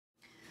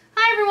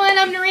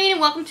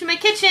welcome to my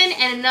kitchen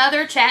and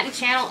another chat and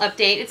channel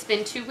update. It's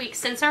been 2 weeks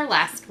since our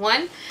last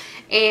one,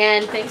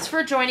 and thanks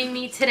for joining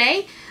me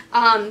today.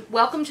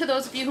 Welcome to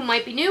those of you who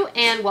might be new,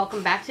 and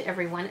welcome back to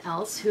everyone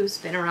else who's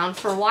been around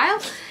for a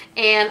while,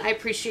 and I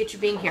appreciate you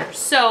being here.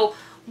 So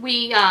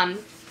we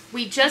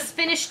just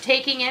finished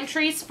taking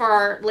entries for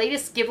our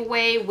latest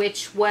giveaway,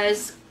 which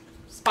was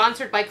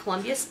sponsored by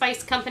Columbia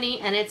Spice Company,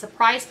 and it's a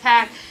prize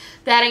pack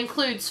that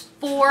includes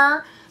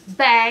 4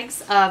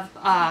 bags of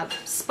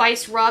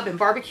spice rub and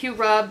barbecue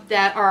rub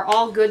that are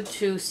all good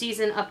to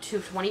season up to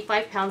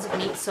 25 pounds of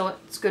meat, so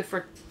it's good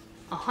for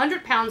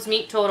 100 pounds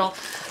meat total.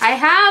 I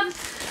have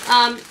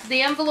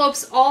the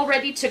envelopes all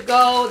ready to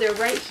go. They're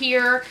right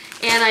here,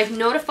 and I've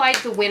notified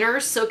the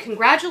winners, so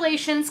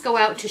congratulations go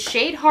out to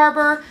Shade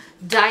Harbour,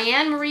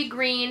 Diane Marie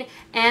Greene,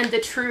 and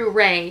the True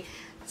Ray.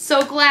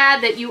 So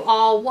glad that you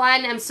all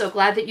won. I'm so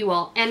glad that you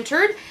all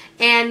entered,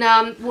 and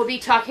we'll be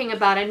talking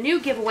about a new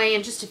giveaway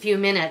in just a few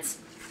minutes.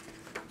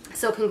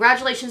 So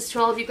congratulations to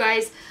all of you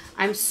guys.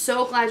 I'm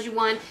so glad you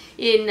won.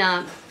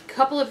 A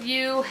couple of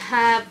you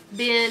have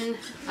been,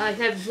 I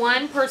have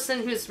one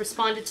person who's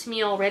responded to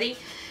me already,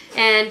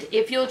 and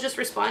if you'll just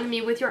respond to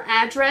me with your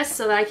address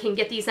so that I can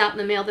get these out in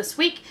the mail this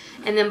week,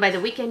 and then by the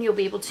weekend you'll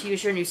be able to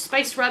use your new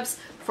spice rubs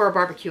for a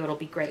barbecue. It'll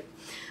be great.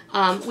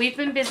 We've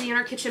been busy in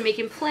our kitchen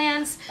making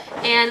plans,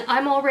 and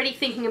I'm already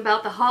thinking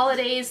about the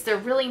holidays. They're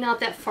really not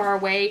that far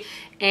away,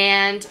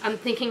 and I'm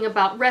thinking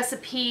about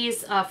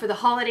recipes for the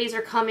holidays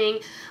are coming.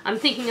 I'm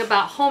thinking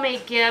about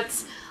homemade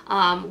gifts,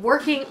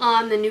 working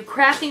on the new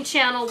crafting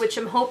channel, which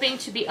I'm hoping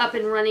to be up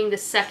and running the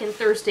second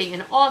Thursday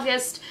in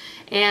August,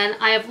 and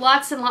I have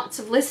lots and lots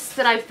of lists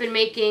that I've been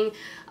making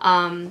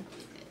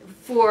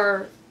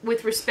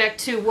with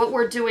respect to what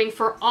we're doing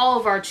for all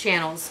of our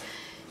channels.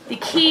 The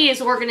key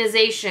is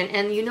organization,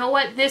 and you know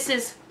what? This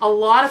is a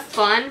lot of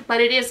fun, but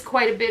it is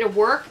quite a bit of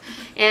work,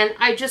 and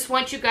I just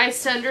want you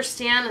guys to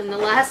understand. In the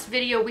last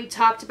video, we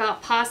talked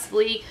about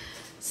possibly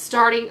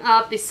starting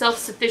up the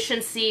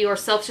self-sufficiency or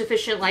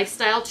self-sufficient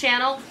lifestyle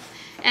channel,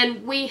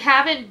 and we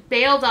haven't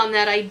bailed on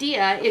that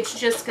idea. It's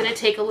just going to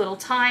take a little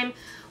time.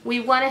 We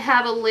want to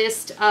have a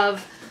list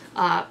of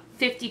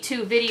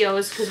 52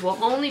 videos, because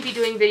we'll only be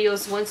doing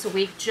videos once a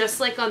week, just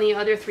like on the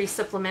other 3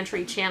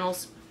 supplementary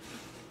channels.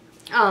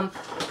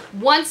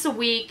 Once a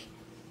week,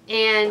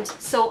 and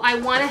so I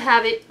want to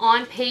have it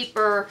on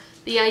paper,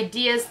 the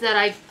ideas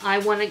that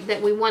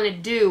we want to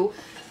do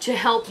to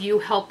help you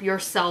help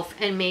yourself,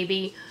 and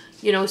maybe,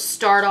 you know,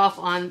 start off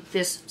on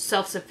this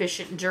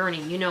self-sufficient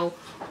journey. You know,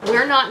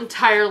 we're not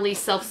entirely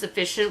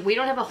self-sufficient. We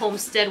don't have a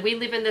homestead. We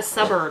live in the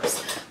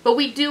suburbs, but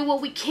we do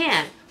what we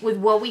can with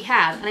what we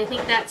have, and I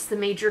think that's the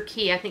major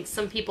key. I think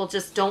some people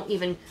just don't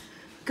even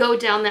go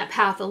down that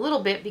path a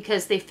little bit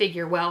because they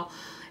figure, well,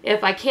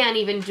 if I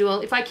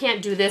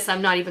can't do this,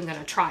 I'm not even going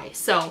to try.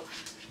 So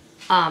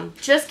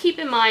just keep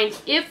in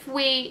mind, if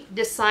we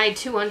decide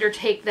to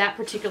undertake that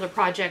particular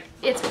project,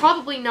 it's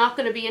probably not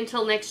going to be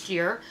until next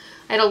year.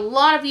 I had a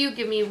lot of you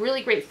give me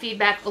really great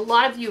feedback. A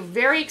lot of you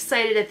very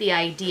excited at the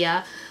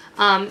idea.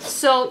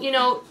 So, you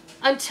know,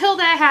 until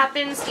that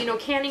happens, you know,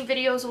 canning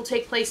videos will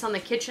take place on the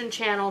kitchen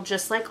channel,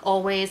 just like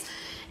always.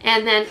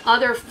 And then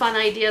other fun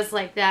ideas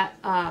like that,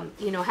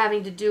 you know,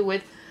 having to do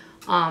with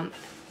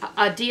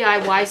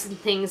DIYs and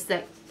things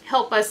that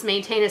help us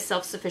maintain a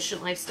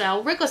self-sufficient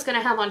lifestyle, Rick was going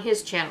to have on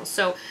his channel.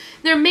 So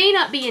there may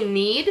not be a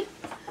need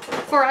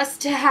for us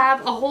to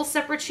have a whole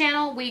separate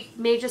channel. We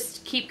may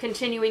just keep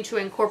continuing to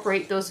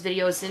incorporate those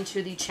videos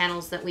into the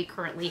channels that we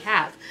currently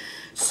have.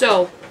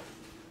 So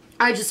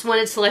I just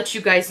wanted to let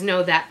you guys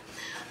know that.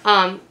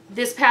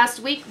 This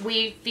past week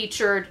we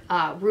featured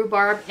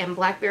rhubarb and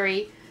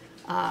blackberry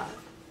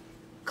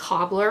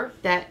cobbler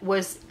that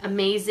was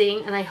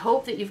amazing, and I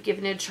hope that you've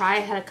given it a try. I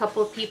had a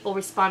couple of people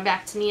respond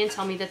back to me and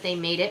tell me that they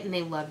made it and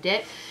they loved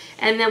it.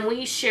 And then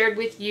we shared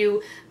with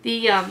you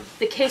the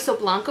queso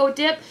blanco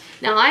dip.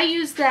 Now I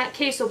used that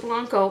queso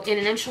blanco in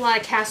an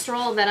enchilada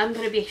casserole that I'm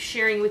going to be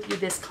sharing with you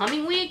this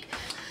coming week.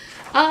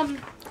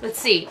 Let's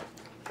see.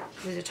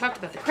 We talked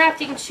about the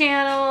crafting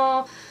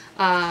channel.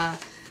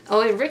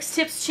 Oh, and Rick's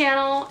Tips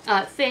channel.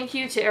 Thank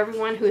you to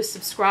everyone who has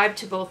subscribed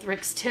to both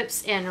Rick's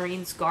Tips and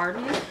Noreen's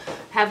Garden.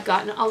 Have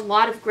gotten a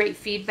lot of great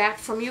feedback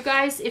from you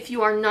guys. If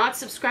you are not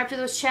subscribed to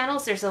those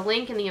channels, there's a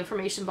link in the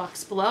information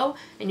box below,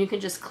 and you can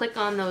just click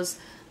on those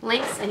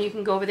links and you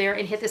can go over there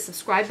and hit the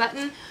subscribe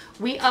button.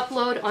 We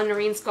upload on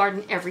Noreen's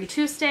Garden every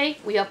Tuesday.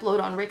 We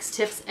upload on Rick's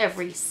Tips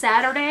every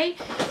Saturday.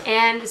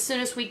 And as soon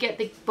as we get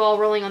the ball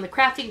rolling on the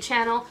crafting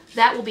channel,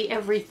 that will be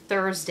every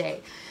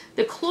Thursday.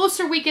 The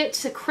closer we get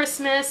to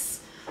Christmas,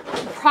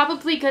 I'm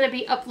probably going to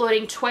be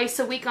uploading twice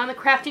a week on the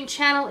crafting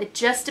channel. It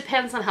just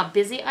depends on how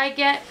busy I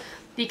get,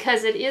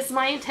 because it is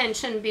my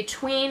intention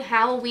between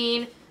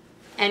Halloween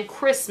and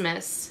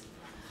Christmas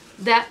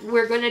that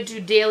we're going to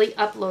do daily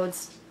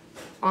uploads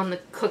on the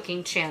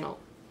cooking channel.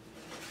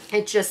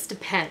 It just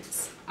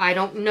depends. I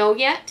don't know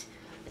yet.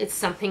 It's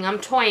something I'm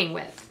toying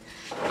with.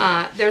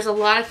 There's a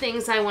lot of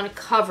things I want to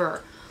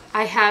cover.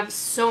 I have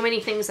so many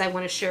things I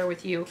want to share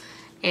with you,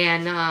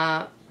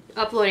 and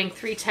uploading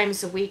 3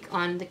 times a week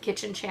on the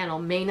kitchen channel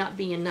may not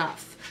be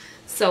enough.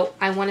 So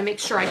I want to make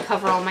sure I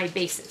cover all my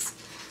bases.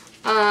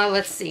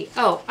 Let's see.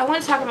 Oh, I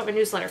want to talk about my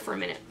newsletter for a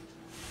minute.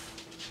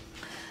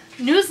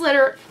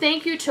 Newsletter,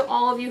 thank you to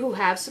all of you who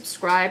have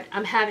subscribed.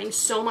 I'm having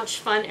so much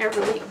fun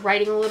every week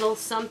writing a little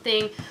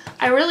something.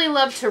 I really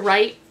love to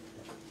write.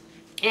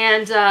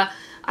 And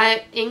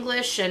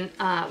English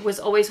was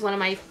always one of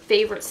my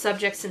favorite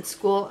subjects in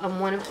school. I'm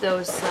one of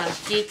those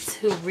geeks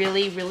who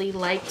really, really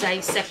like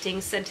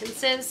dissecting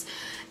sentences.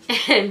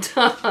 And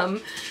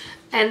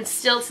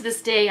still to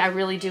this day, I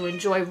really do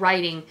enjoy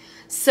writing.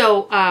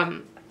 So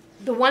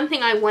the one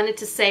thing I wanted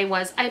to say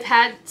was I've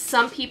had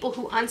some people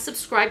who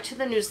unsubscribe to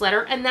the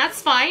newsletter, and that's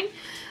fine.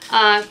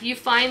 If you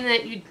find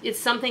that it's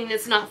something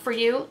that's not for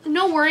you,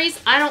 no worries.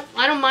 I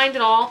don't mind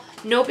at all.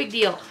 No big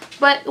deal.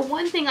 But the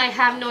one thing I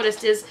have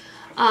noticed is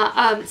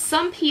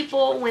some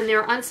people, when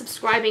they're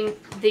unsubscribing,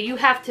 that you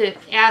have to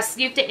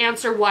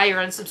answer why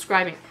you're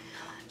unsubscribing.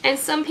 And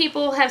some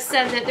people have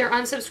said that they're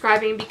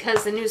unsubscribing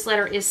because the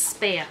newsletter is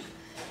spam.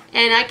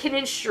 And I can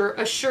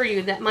assure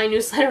you that my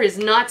newsletter is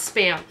not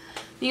spam.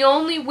 The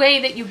only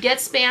way that you get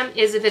spam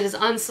is if it is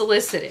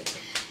unsolicited.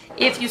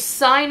 If you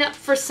sign up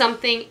for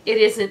something, it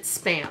isn't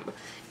spam.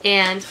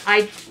 And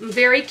I'm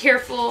very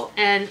careful,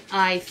 and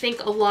I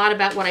think a lot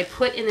about what I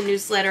put in the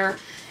newsletter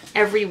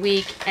every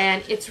week,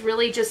 and it's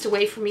really just a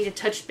way for me to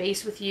touch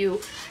base with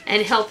you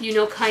and help you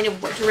know kind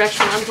of what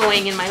direction I'm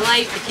going in my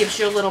life. It gives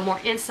you a little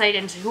more insight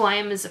into who I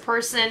am as a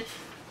person,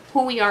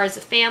 who we are as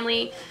a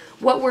family,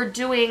 what we're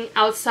doing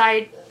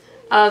outside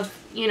of,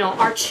 you know,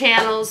 our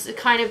channels.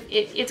 It's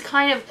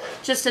kind of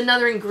just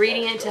another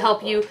ingredient to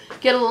help you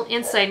get a little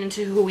insight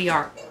into who we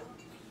are.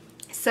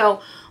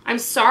 So I'm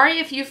sorry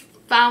if you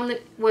found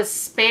it was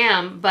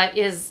spam, but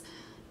it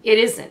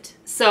isn't.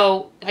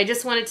 So I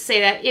just wanted to say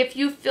that if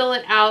you fill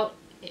it out,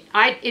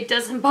 it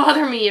doesn't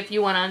bother me if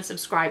you want to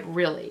unsubscribe,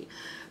 really.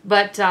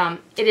 But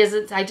it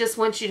isn't. I just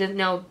want you to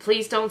know,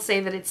 please don't say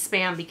that it's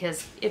spam,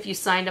 because if you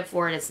signed up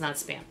for it, it's not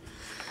spam.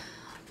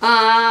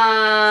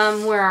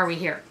 Where are we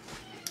here?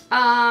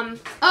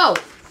 Oh,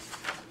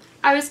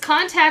 I was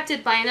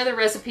contacted by another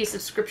recipe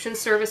subscription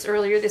service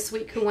earlier this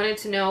week who wanted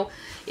to know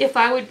if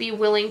I would be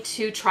willing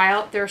to try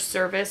out their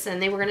service,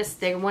 and they want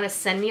to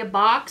send me a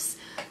box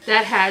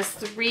that has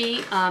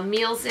 3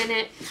 meals in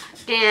it,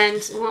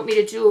 and want me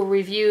to do a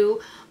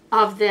review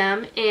of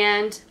them.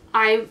 And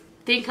I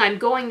think I'm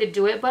going to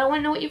do it, but I want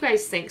to know what you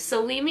guys think.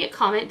 So leave me a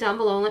comment down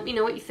below and let me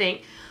know what you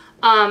think.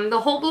 The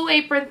whole Blue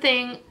Apron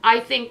thing, I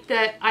think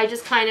that I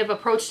just kind of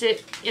approached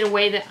it in a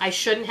way that I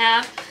shouldn't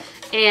have.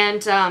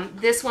 And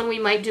this one we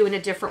might do in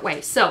a different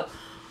way. So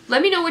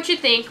let me know what you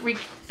think.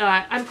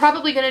 I'm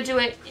probably going to do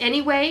it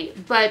anyway,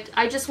 but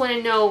I just want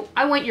to know,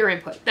 I want your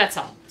input. That's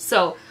all.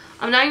 So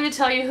I'm not going to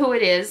tell you who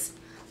it is,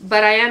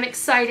 but I am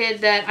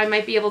excited that I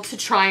might be able to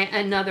try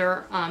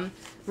another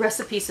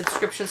recipe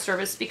subscription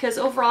service, because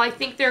overall I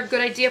think they're a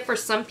good idea for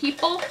some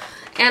people.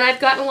 And I've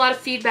gotten a lot of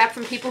feedback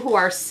from people who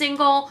are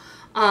single,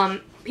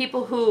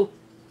 people who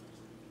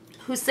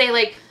say,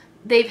 like,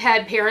 they've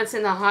had parents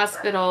in the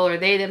hospital, or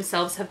they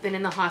themselves have been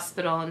in the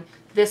hospital, and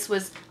this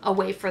was a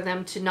way for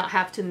them to not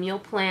have to meal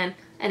plan,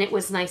 and it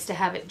was nice to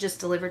have it just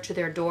delivered to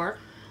their door.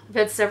 I've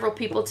had several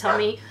people tell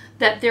me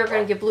that they're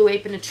going to give Blue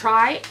Apron a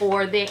try,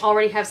 or they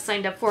already have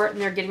signed up for it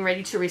and they're getting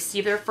ready to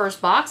receive their first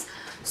box.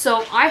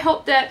 So I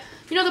hope that,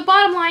 you know, the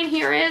bottom line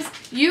here is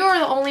you're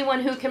the only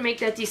one who can make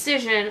that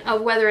decision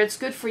of whether it's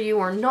good for you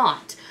or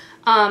not.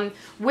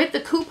 With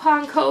the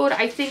coupon code,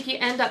 I think you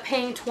end up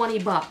paying 20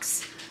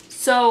 bucks.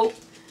 So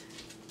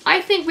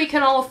I think we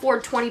can all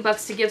afford 20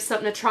 bucks to give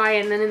something a try,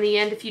 and then in the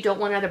end, if you don't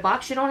want another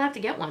box, you don't have to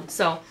get one.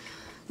 So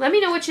let me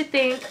know what you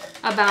think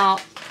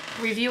about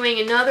reviewing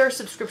another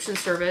subscription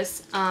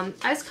service. I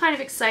was kind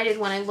of excited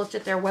when I looked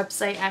at their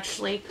website,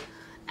 actually,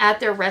 at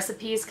their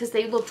recipes, because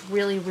they looked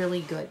really,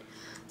 really good.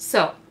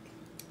 So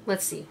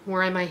let's see.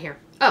 Where am I here?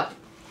 Oh,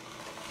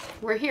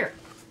 we're here.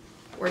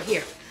 We're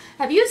here.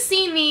 Have you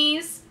seen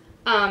these?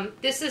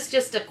 This is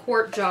just a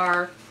quart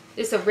jar.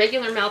 It's a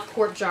regular mouth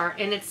quart jar,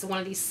 and it's one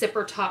of these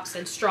sipper tops,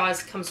 and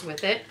straws comes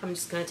with it. I'm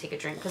just going to take a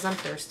drink because I'm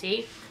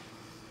thirsty.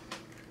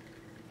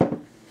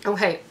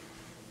 Okay.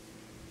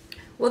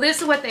 Well, this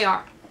is what they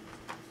are.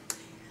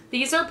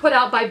 These are put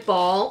out by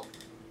Ball,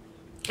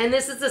 and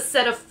this is a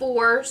set of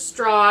 4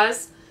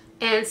 straws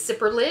and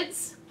sipper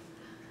lids.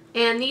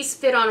 And these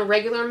fit on a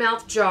regular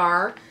mouth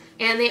jar,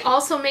 and they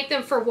also make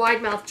them for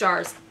wide mouth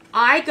jars.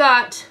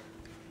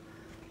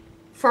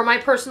 For my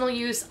personal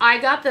use, I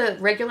got the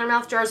regular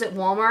mouth jars at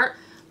Walmart,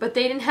 but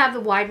they didn't have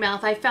the wide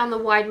mouth. I found the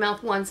wide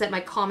mouth ones at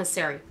my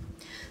commissary.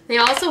 They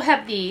also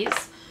have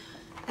these,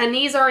 and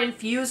these are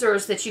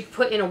infusers that you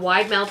put in a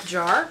wide mouth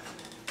jar,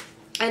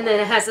 and then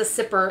it has a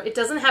sipper. It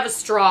doesn't have a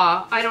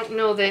straw. I don't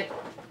know that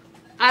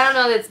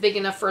it's big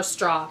enough for a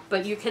straw,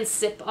 but you can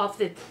sip off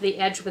the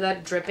edge without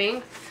it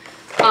dripping.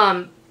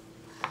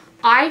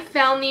 I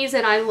found these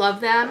and I love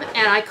them,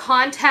 and I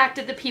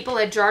contacted the people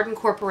at Jarden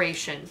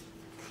Corporation.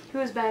 Who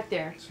is back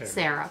there?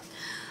 Sarah.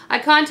 I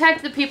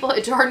contacted the people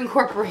at Jarden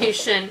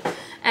Corporation,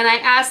 and I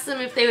asked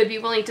them if they would be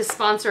willing to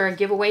sponsor a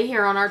giveaway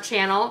here on our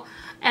channel,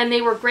 and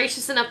they were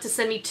gracious enough to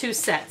send me 2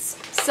 sets.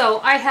 So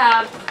I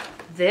have,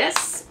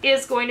 this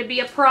is going to be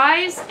a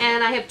prize,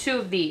 and I have 2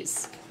 of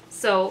these.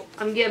 So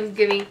I'm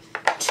giving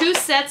 2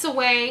 sets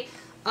away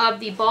of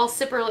the ball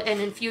sipper and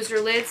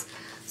infuser lids.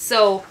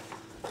 So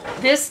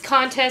this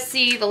contest,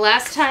 see, the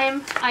last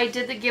time I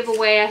did the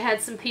giveaway, I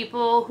had some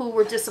people who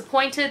were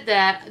disappointed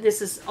that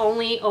this is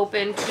only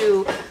open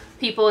to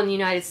people in the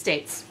United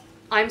States.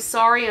 I'm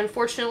sorry,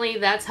 unfortunately,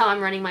 that's how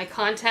I'm running my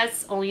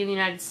contests, only in the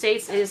United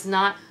States. It is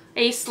not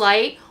a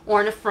slight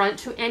or an affront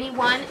to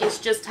anyone. It's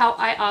just how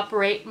I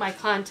operate my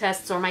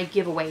contests or my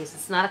giveaways.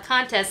 It's not a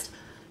contest.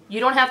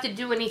 You don't have to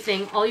do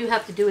anything. All you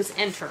have to do is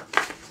enter.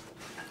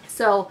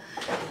 So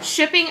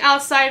shipping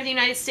outside of the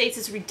United States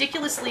is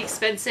ridiculously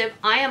expensive.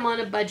 I am on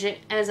a budget,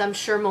 as I'm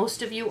sure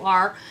most of you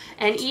are,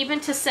 and even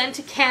to send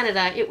to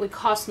Canada, it would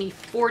cost me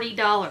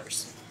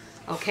 $40.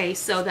 Okay,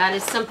 so that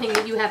is something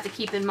that you have to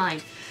keep in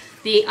mind.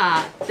 The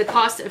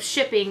cost of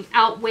shipping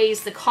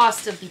outweighs the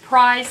cost of the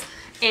prize,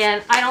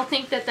 and I don't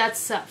think that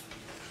that's a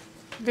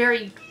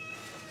very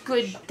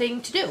good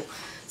thing to do.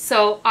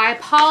 So I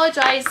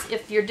apologize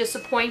if you're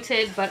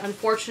disappointed, but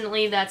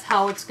unfortunately that's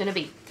how it's going to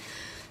be.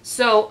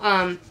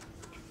 So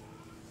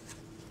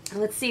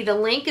let's see, the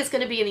link is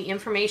going to be in the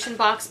information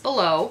box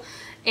below,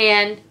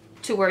 and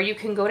to where you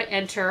can go to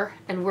enter,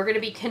 and we're going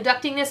to be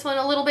conducting this one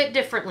a little bit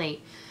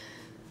differently.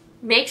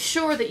 Make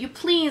sure that you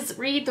please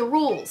read the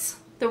rules.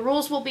 The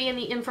rules will be in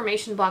the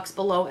information box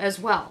below as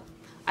well.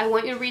 I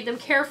want you to read them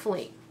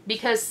carefully,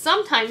 because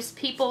sometimes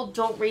people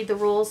don't read the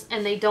rules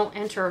and they don't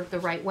enter the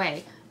right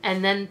way,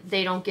 and then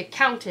they don't get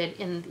counted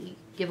in the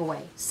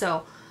giveaway.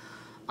 So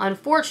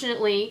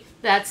unfortunately,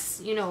 that's,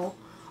 you know,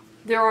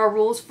 there are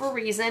rules for a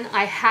reason.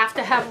 I have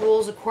to have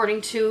rules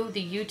according to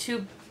the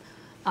YouTube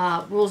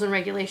rules and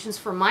regulations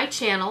for my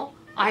channel.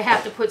 I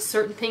have to put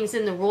certain things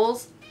in the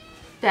rules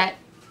that,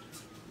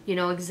 you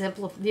know,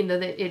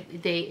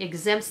 they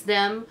exempts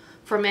them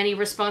from any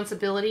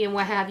responsibility and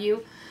what have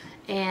you.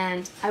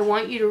 And I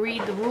want you to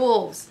read the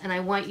rules, and I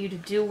want you to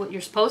do what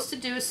you're supposed to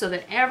do so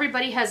that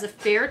everybody has a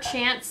fair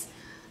chance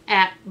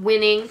at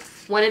winning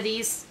one of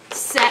these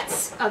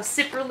sets of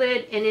zipper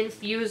lid and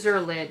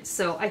infuser lid.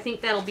 So I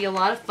think that'll be a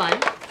lot of fun.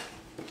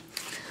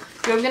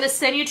 I'm going to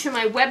send you to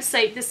my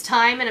website this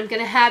time, and I'm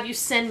going to have you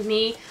send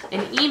me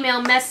an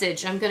email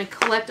message. I'm going to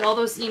collect all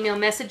those email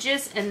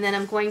messages, and then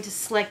I'm going to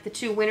select the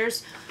 2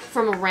 winners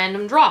from a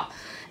random draw.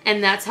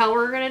 And that's how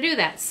we're going to do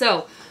that.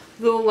 So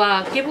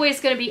the giveaway is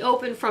going to be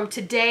open from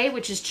today,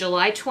 which is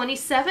July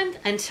 27th,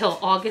 until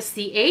August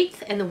the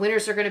 8th. And the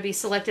winners are going to be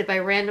selected by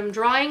random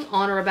drawing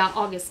on or about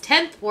August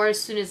 10th, or as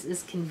soon as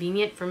is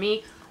convenient for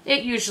me.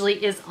 It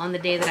usually is on the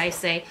day that I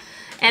say.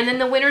 And then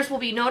the winners will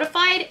be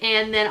notified,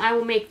 and then I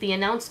will make the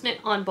announcement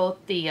on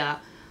both the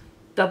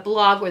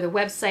blog or the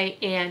website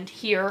and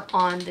here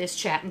on this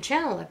chat and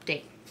channel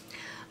update.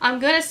 I'm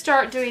going to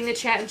start doing the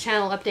chat and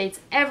channel updates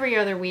every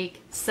other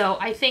week, so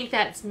I think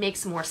that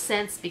makes more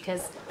sense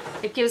because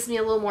it gives me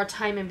a little more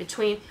time in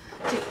between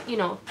to, you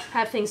know,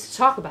 have things to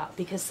talk about,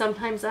 because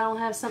sometimes I don't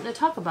have something to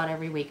talk about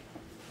every week.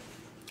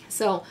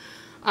 So,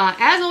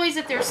 as always,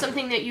 if there's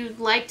something that you'd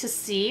like to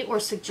see or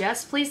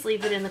suggest, please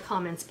leave it in the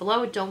comments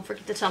below. Don't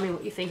forget to tell me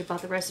what you think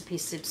about the recipe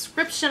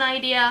subscription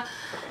idea.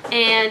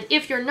 And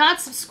if you're not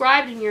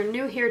subscribed and you're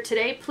new here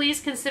today,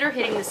 please consider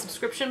hitting the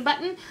subscription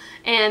button,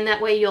 and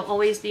that way you'll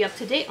always be up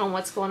to date on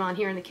what's going on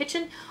here in the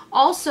kitchen.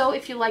 Also,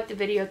 if you liked the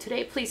video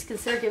today, please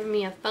consider giving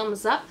me a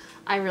thumbs up.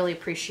 I really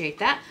appreciate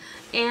that.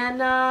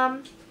 And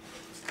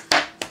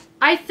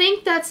I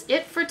think that's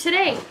it for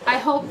today. I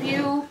hope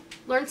you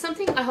learned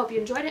something. I hope you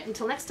enjoyed it.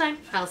 Until next time,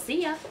 I'll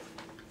see ya.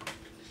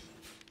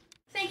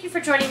 Thank you for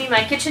joining me in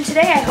my kitchen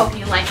today. I hope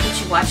you liked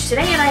what you watched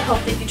today, and I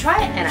hope that you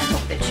try it, and I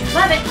hope that you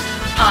love it.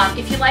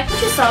 If you like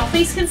what you saw,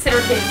 please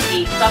consider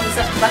hitting the thumbs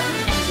up button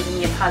and giving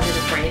me a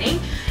positive rating.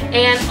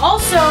 And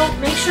also,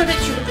 make sure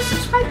that you hit the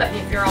subscribe button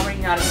if you're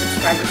already not a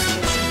subscriber, so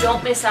that you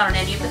don't miss out on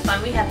any of the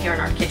fun we have here in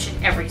our kitchen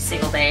every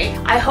single day.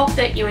 I hope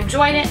that you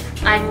enjoyed it.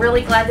 I'm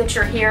really glad that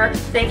you're here.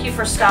 Thank you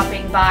for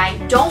stopping by.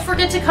 Don't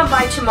forget to come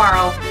by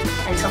tomorrow.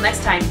 Until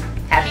next time,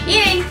 happy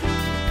eating!